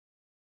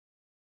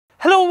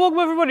Hello and welcome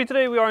everybody.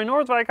 Today we are in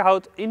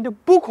Noordwijkerhout in the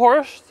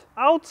Boekhorst,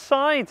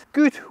 outside.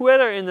 Good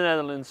weather in the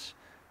Netherlands,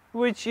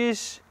 which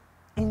is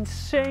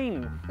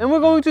insane. And we're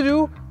going to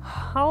do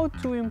how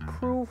to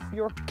improve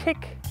your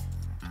kick.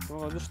 We're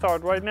going to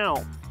start right now.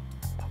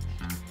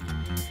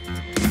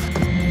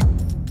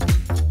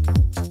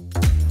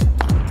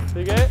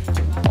 Okay.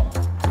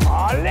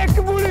 Ah,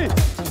 lekker boelie!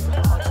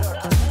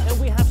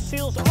 And we have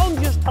sales on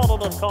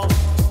justpadel.com.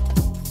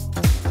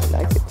 You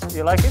like it?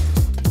 You like it?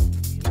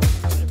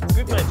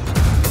 Good match.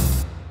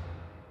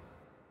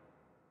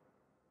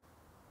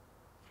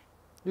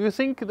 Do you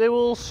think they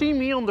will see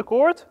me on the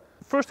court?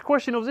 First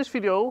question of this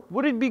video,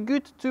 would it be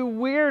good to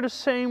wear the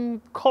same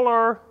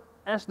color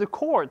as the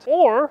court?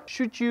 Or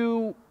should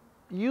you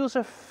use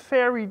a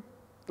very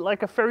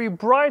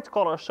bright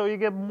color so you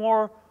get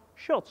more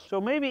shots?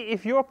 So maybe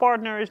if your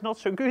partner is not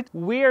so good,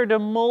 wear the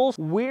most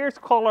weird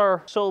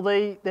color so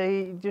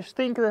they just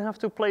think they have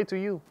to play to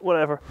you.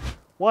 Whatever.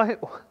 Why?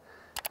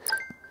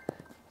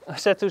 I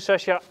said to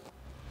Sasha,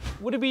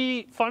 would it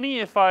be funny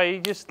if I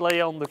just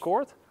lay on the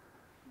court?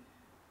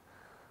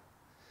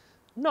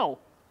 No.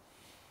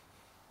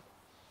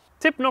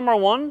 Tip number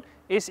one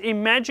is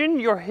imagine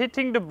you're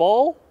hitting the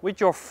ball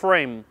with your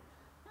frame.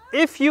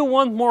 If you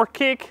want more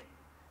kick,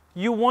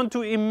 you want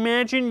to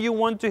imagine you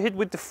want to hit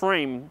with the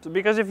frame.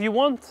 Because if you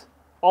want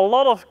a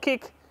lot of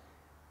kick,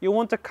 you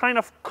want to kind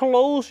of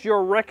close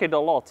your racket a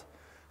lot.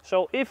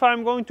 So if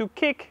I'm going to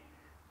kick,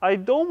 I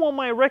don't want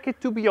my racket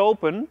to be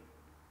open,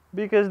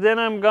 because then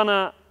I'm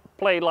gonna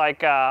play like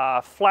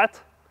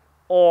flat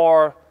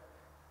or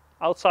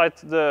outside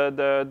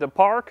the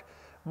park.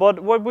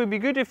 But what would be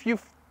good if you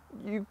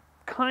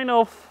kind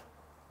of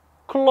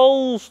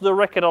close the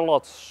racket a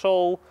lot.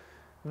 So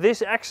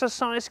this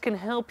exercise can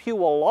help you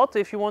a lot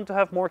if you want to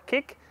have more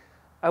kick.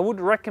 I would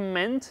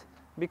recommend,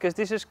 because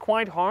this is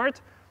quite hard,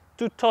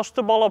 to toss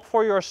the ball up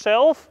for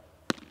yourself.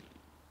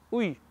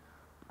 Oei.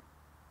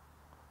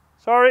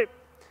 Sorry.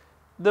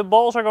 The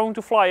balls are going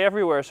to fly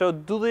everywhere, so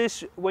do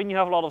this when you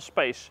have a lot of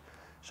space.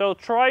 So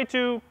try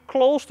to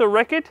close the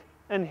racket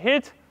and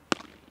hit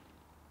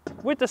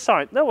with the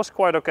side. That was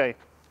quite okay.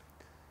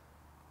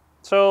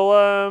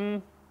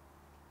 So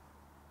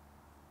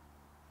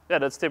yeah,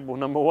 that's tip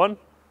number one.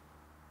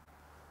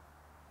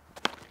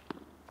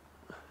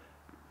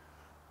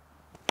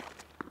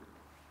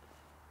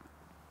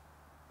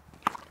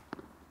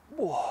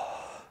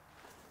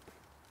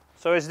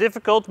 So it's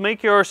difficult,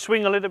 make your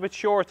swing a little bit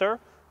shorter.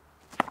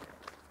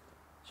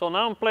 So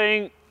now I'm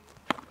playing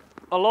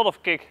a lot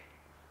of kick.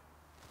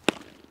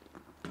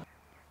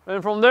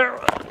 And from there,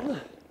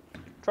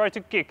 try to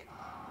kick.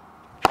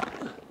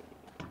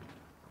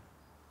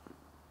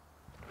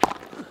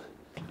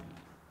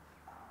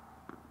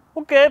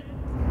 Okay.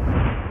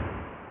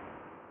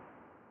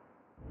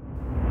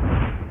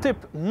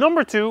 Tip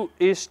number two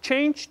is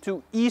change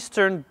to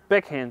Eastern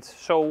backhand.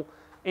 So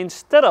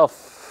instead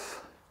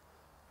of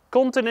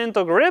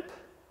continental grip,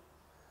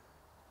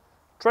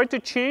 try to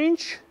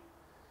change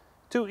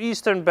to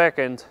Eastern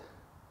backhand.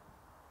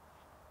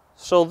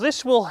 So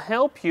this will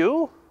help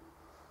you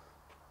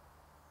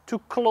to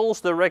close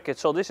the racket.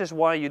 So this is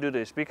why you do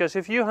this, because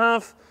if you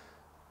have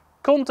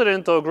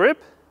continental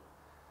grip,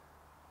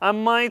 I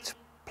might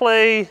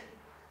play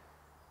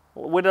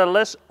with a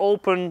less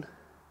open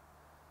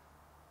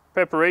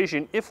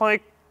preparation. If I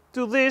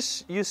do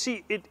this, you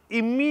see it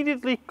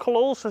immediately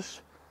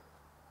closes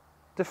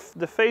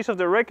the face of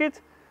the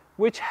racket,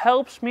 which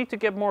helps me to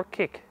get more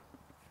kick.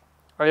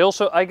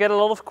 I get a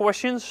lot of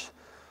questions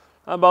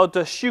about the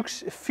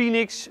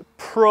Peakz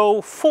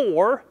Pro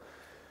 4.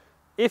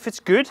 If it's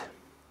good,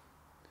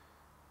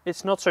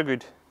 it's not so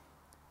good.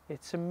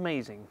 It's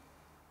amazing.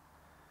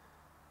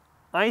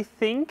 I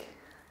think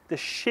the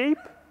shape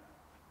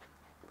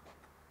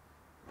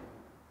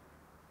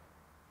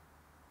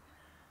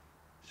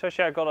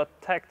Sasha got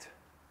attacked.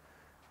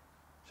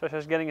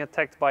 Sasha's getting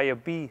attacked by a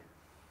bee.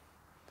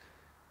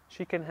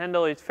 She can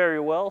handle it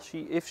very well.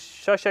 If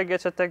Sasha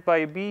gets attacked by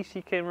a bee,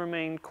 she can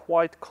remain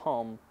quite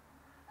calm.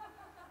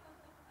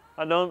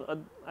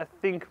 I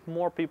think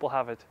more people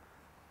have it.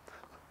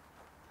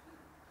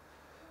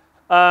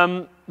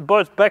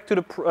 But back to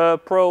the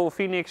Pro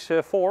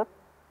Peakz 4,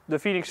 the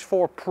Peakz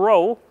 4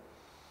 Pro.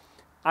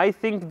 I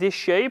think this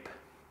shape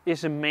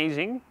is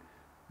amazing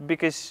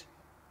because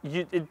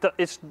it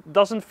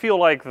doesn't feel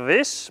like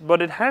this,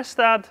 but it has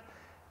that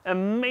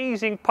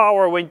amazing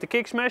power with the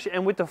KickSmash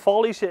and with the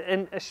volleys,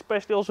 and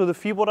especially also the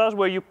Viboras,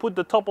 where you put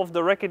the top of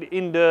the racket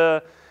in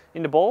the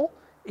ball.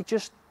 It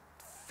just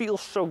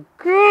feels so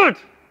good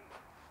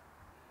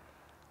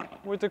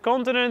with the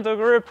continental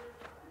grip.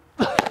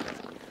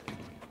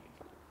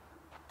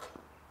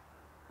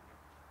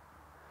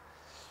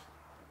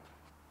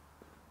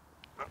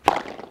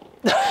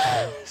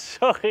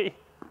 Sorry.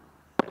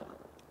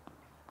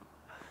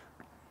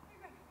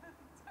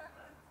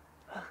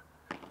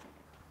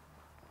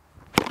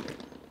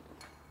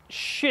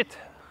 Shit.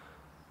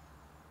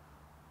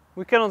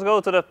 We cannot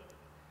go to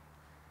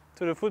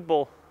the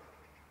football.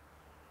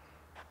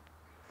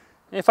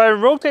 If I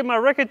rotate my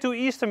racket to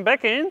Eastern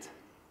backhand,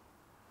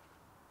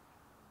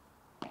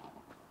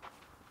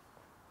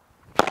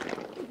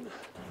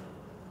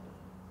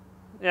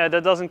 Yeah,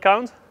 that doesn't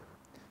count.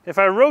 If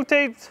I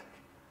rotate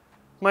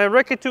my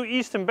racket to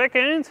east and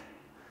backhand,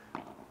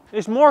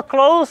 it's more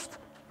closed.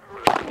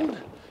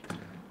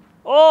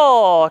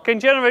 Oh, I can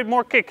generate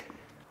more kick.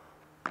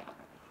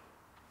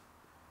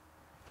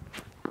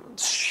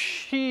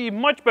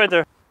 Much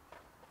better.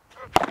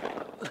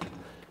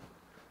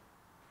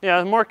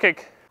 Yeah, more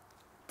kick.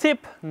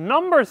 Tip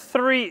number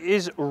 3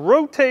 is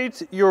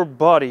rotate your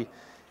body.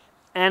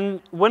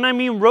 And when I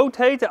mean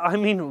rotate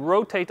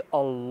a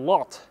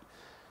lot.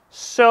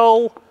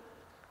 So,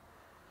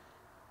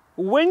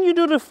 when you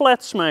do the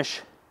flat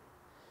smash,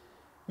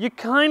 you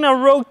kind of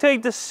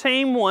rotate the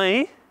same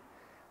way,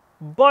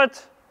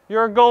 but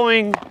you're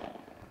going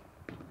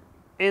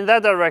in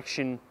that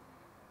direction.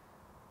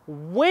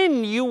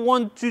 When you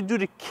want to do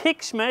the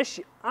kick smash,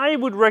 I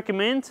would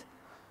recommend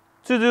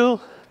to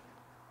do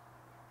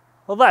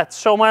that.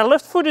 So my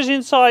left foot is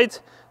inside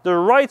the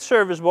right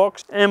service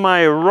box and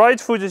my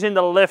right foot is in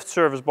the left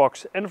service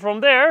box. And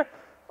from there,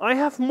 I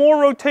have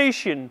more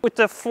rotation. With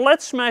the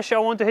flat smash, I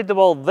want to hit the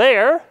ball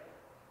there.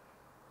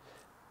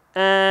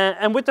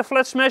 And with the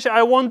flat smash,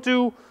 I want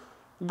to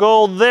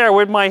go there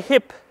with my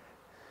hip.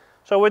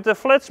 So with the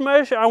flat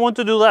smash, I want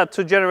to do that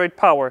to generate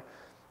power.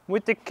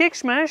 With the kick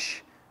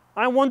smash,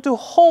 I want to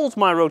hold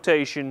my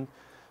rotation.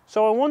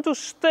 So I want to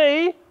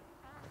stay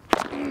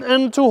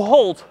and to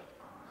hold.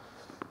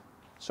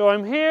 So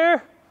I'm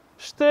here,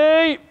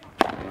 stay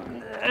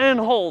and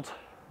hold.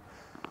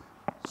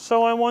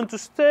 So I want to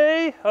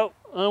stay, I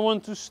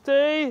want to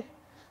stay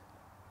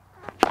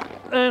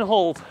and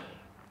hold.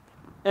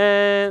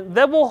 And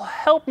that will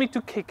help me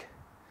to kick.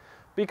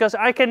 Because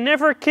I can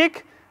never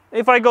kick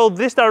if I go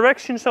this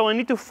direction, so I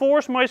need to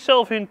force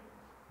myself in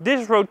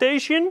this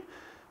rotation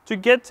to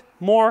get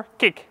more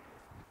kick.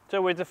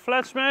 So with the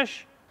flat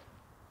smash,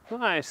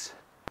 nice.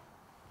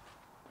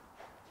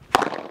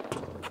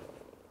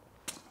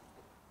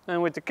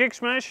 And with the kick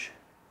smash,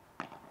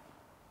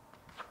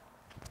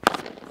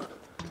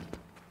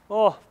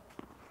 oh.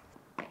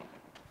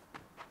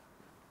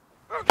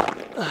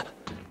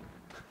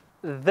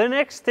 The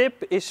next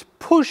tip is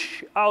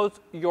push out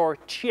your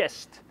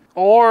chest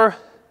or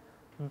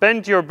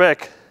bend your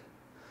back.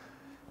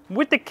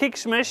 With the kick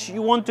smash,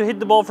 you want to hit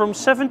the ball from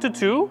 7 to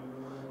 2.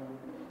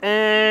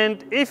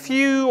 And if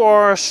you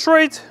are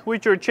straight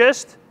with your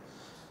chest,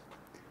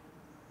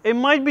 it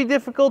might be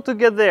difficult to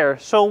get there.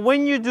 So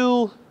when you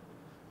do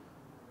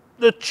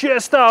the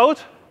chest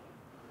out,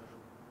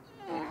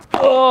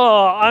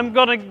 I'm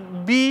gonna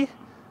be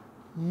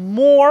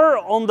more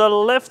on the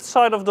left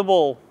side of the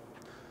ball.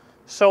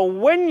 So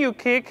when you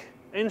kick,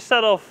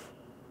 instead of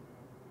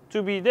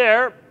to be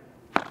there,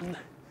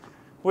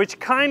 which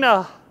kind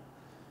of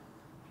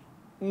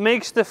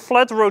makes the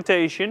flat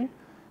rotation,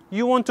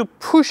 you want to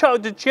push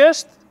out the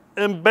chest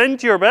and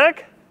bend your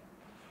back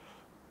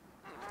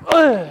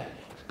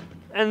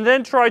and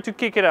then try to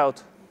kick it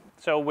out.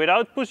 So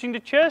without pushing the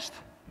chest,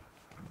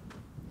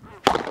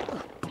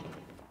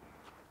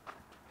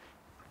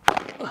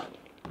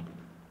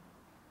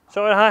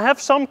 so I have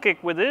some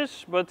kick with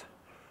this, but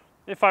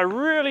if I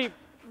really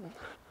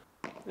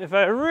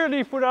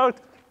put out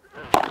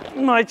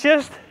my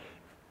chest,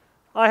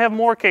 I have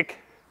more kick.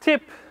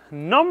 Tip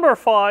number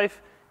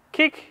 5,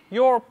 kick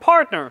your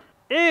partner.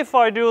 If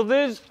I do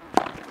this,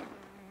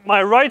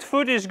 my right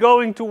foot is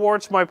going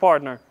towards my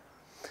partner.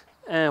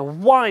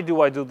 And why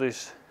do I do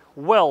this?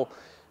 Well,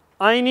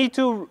 I need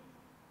to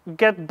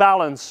get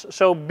balance.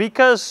 So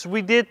because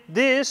we did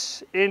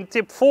this in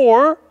tip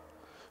 4,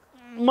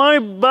 my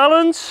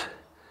balance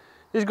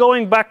is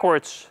going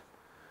backwards.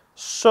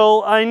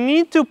 So I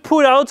need to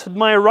put out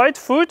my right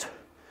foot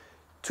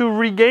to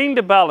regain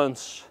the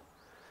balance.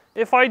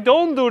 If I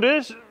don't do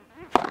this,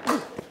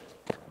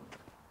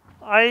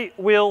 I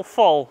will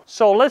fall.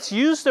 So let's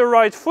use the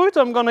right foot.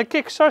 I'm gonna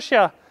kick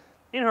Sasha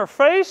in her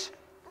face.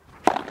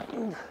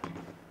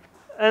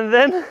 And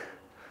then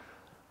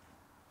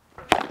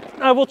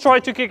I will try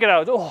to kick it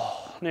out.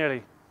 Oh,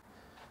 nearly.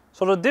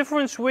 So the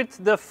difference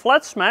with the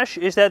flat smash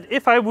is that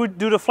if I would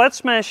do the flat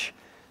smash,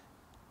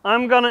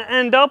 I'm gonna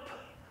end up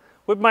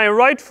with my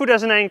right foot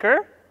as an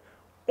anchor,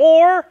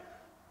 or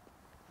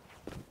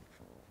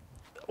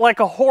like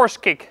a horse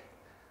kick.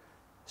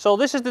 So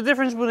this is the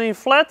difference between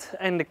flat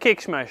and the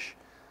kick smash.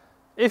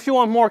 If you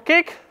want more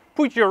kick,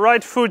 put your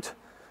right foot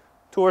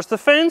towards the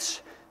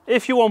fence.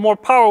 If you want more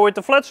power with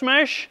the flat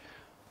smash,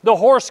 the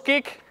horse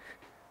kick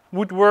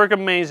would work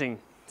amazing.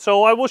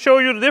 So I will show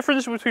you the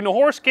difference between the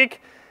horse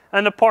kick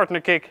and the partner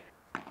kick.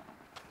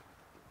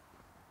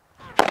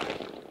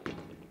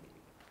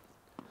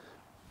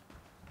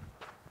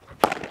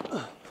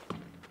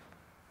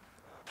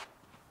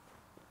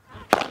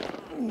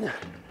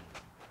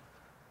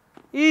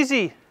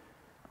 Easy.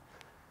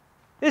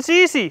 It's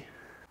easy.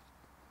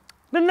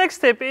 The next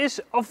tip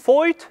is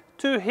avoid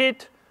to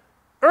hit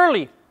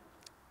early.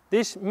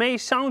 This may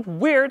sound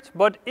weird,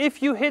 but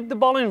if you hit the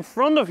ball in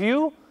front of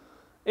you,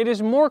 it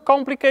is more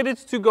complicated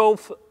to go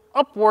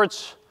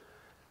upwards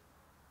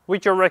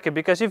with your racket.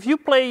 Because if you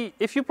play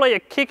a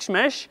kick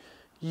smash,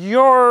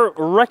 your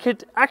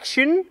racket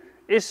action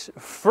is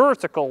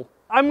vertical.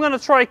 I'm gonna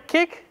try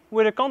kick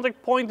with a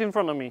contact point in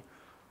front of me.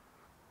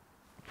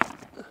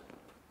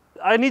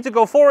 I need to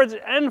go forward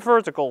and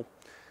vertical.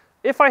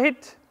 If I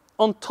hit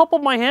on top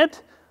of my head,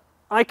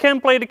 I can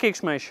play the kick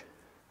smash.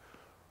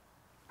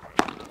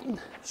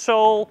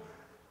 So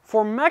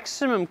for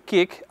maximum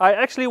kick, I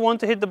actually want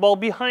to hit the ball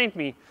behind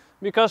me,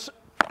 because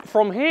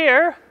from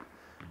here,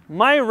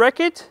 my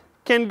racket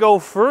can go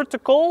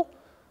vertical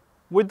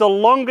with the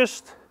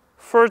longest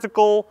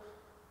vertical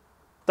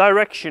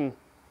direction.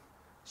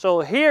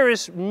 So here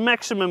is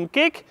maximum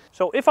kick.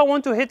 So if I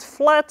want to hit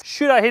flat,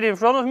 should I hit in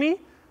front of me?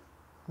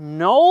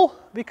 No,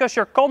 because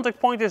your contact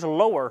point is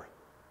lower.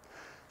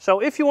 So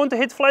if you want to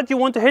hit flat, you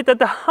want to hit at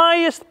the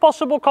highest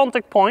possible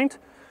contact point.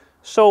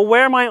 So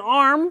where my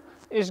arm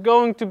is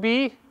going to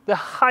be the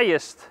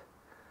highest.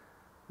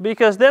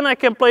 Because then I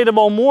can play the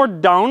ball more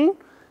down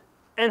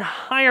and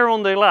higher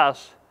on the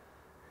glass.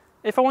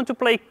 If I want to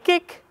play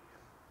kick,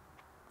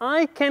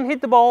 I can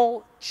hit the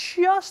ball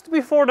just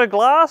before the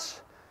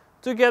glass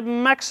to get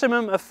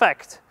maximum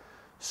effect.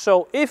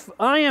 So if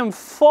I am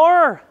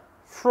far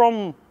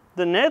from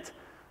the net,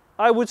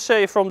 I would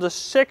say from the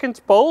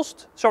second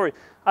post,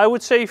 I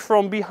would say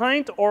from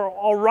behind or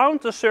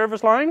around the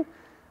service line,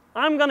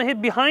 I'm gonna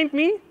hit behind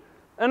me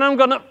and I'm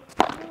gonna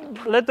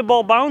let the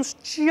ball bounce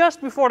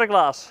just before the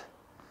glass.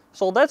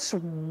 So that's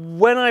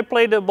when I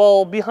play the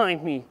ball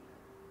behind me.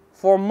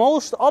 For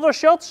most other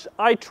shots,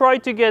 I try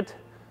to get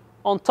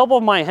on top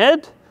of my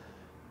head,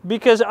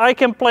 because I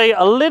can play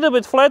a little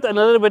bit flat and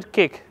a little bit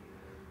kick.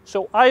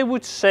 So I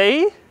would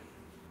say,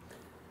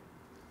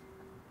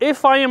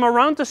 if I am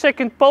around the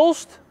second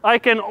post, I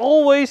can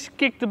always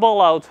kick the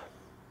ball out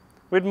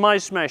with my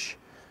smash.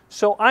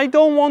 So I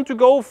don't want to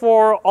go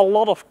for a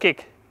lot of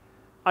kick.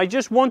 I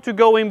just want to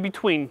go in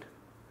between.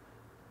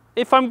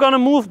 If I'm gonna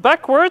move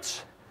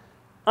backwards,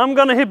 I'm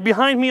gonna hit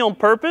behind me on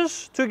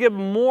purpose to get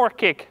more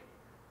kick,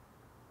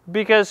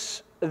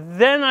 because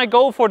then I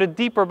go for the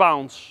deeper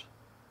bounce.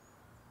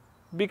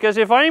 Because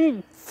if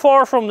I'm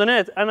far from the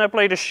net and I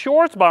play the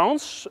short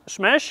bounce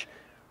smash,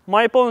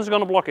 my opponent is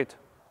going to block it.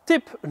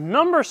 Tip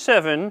number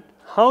 7,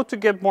 how to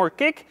get more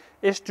kick,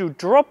 is to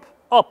drop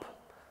up.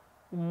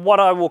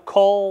 What I will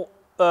call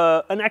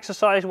an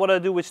exercise, what I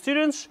do with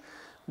students.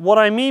 What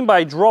I mean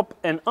by drop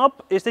and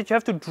up is that you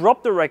have to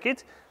drop the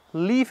racket,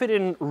 leave it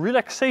in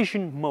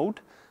relaxation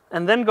mode,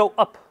 and then go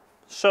up.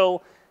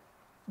 So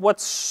what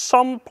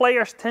some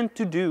players tend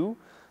to do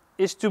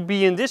is to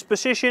be in this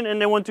position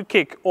and they want to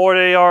kick, or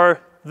they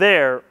are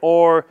there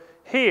or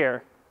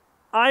here.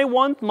 I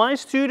want my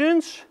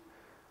students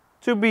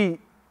to be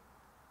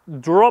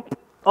drop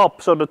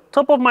up, so the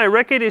top of my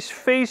racket is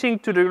facing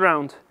to the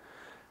ground,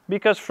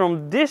 because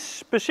from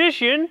this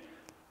position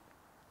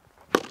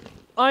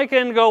I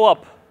can go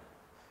up.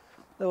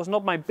 That was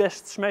not my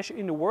best smash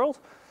in the world.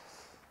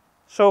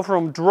 So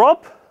from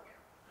drop,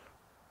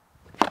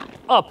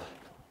 up.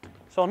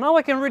 So now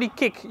I can really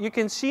kick. You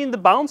can see in the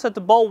bounce that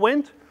the ball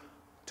went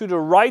to the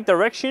right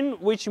direction,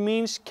 which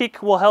means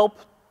kick will help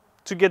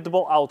to get the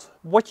ball out.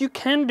 What you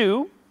can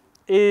do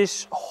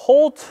is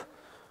hold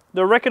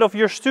the racket of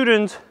your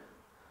student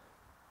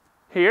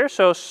here,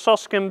 so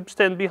Sas can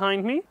stand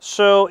behind me.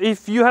 So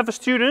if you have a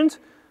student,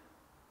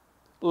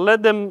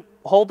 let them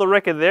hold the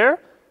racket there.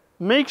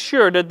 Make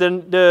sure that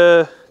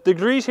the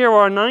degrees here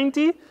are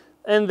 90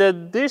 and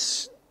that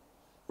this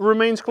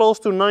remains close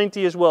to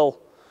 90 as well.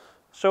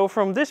 So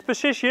from this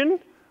position,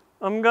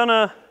 I'm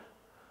gonna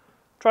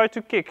try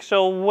to kick.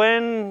 So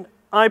when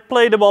I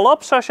play the ball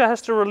up, Sasha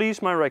has to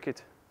release my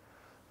racket.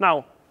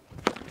 Now,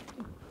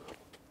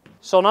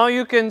 so now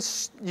you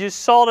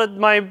saw that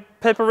my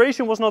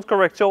preparation was not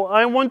correct. So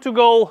I want to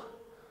go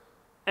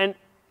and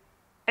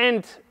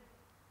end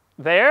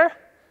there.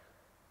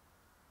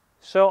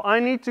 So I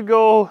need to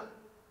go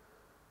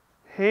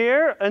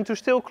here and to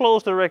still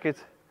close the racket.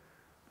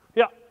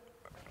 Yeah.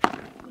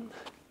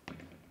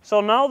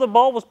 So now the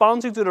ball was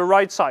bouncing to the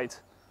right side.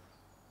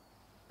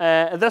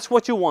 That's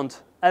what you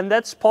want. And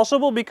that's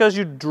possible because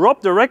you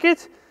drop the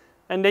racket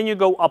and then you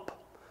go up.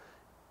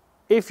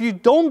 If you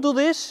don't do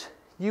this,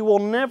 you will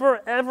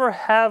never ever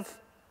have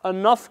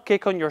enough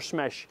kick on your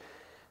smash.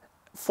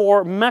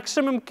 For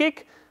maximum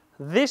kick,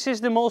 this is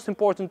the most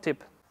important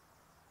tip.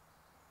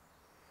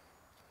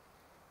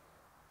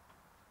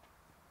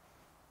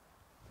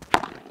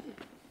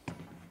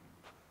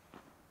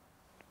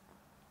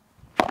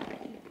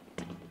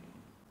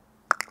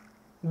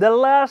 The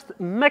last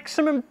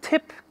maximum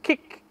tip,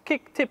 kick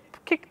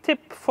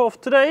tip for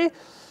today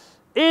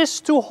is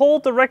to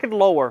hold the racket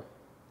lower.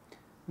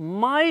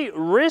 My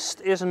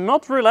wrist is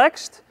not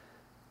relaxed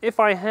if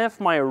I have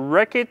my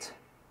racket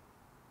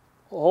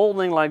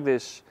holding like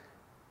this.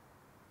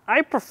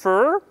 I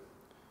prefer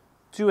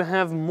to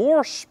have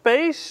more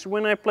space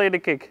when I play the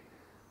kick.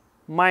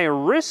 My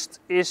wrist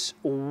is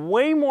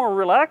way more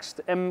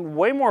relaxed and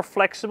way more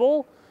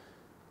flexible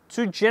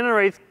to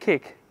generate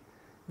kick.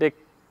 The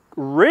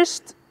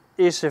wrist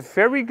is a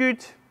very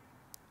good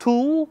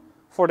tool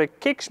for the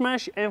kick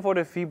smash and for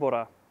the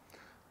vibora.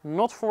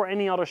 Not for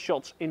any other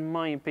shots, in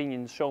my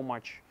opinion, so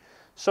much.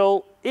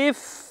 So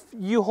if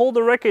you hold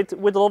the racket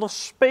with a lot of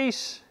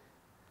space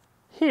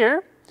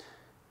here,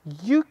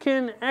 you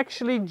can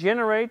actually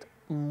generate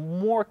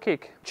more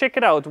kick. Check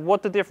it out,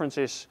 what the difference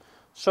is.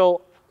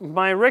 So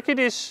my racket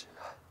is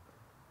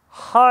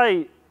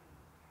high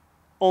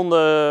on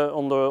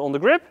the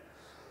grip,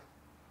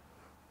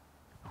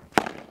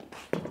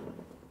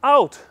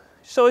 out.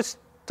 So it's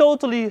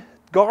totally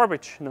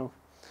garbage now.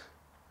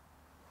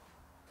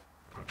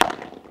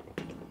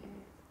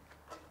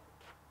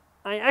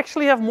 I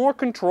actually have more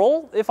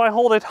control if I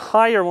hold it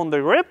higher on the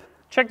grip.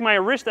 Check my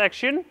wrist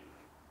action.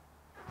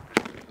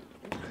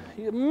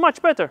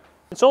 Much better.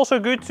 It's also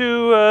good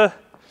to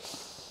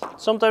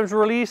sometimes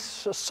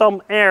release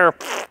some air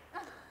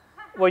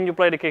when you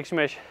play the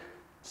KickSmash.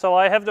 So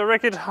I have the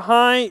racket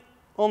high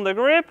on the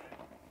grip.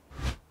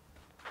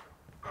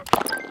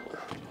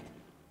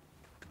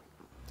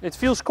 It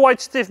feels quite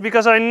stiff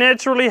because I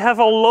naturally have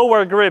a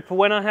lower grip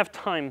when I have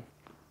time.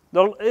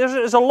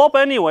 It's a lob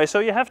anyway, so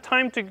you have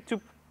time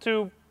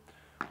to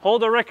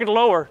hold the racket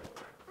lower.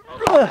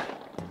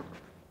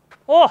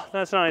 Oh,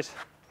 that's nice.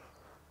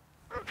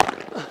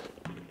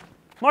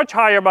 Much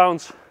higher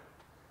bounce.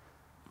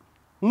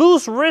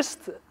 Loose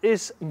wrist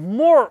is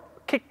more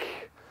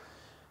kick.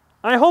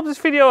 I hope this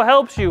video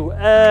helps you.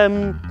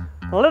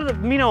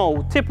 Let me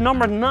know tip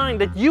number 9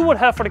 that you would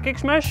have for the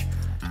KickSmash.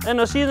 And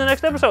I'll see you in the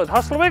next episode.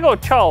 Hasta luego,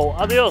 ciao,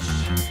 adios.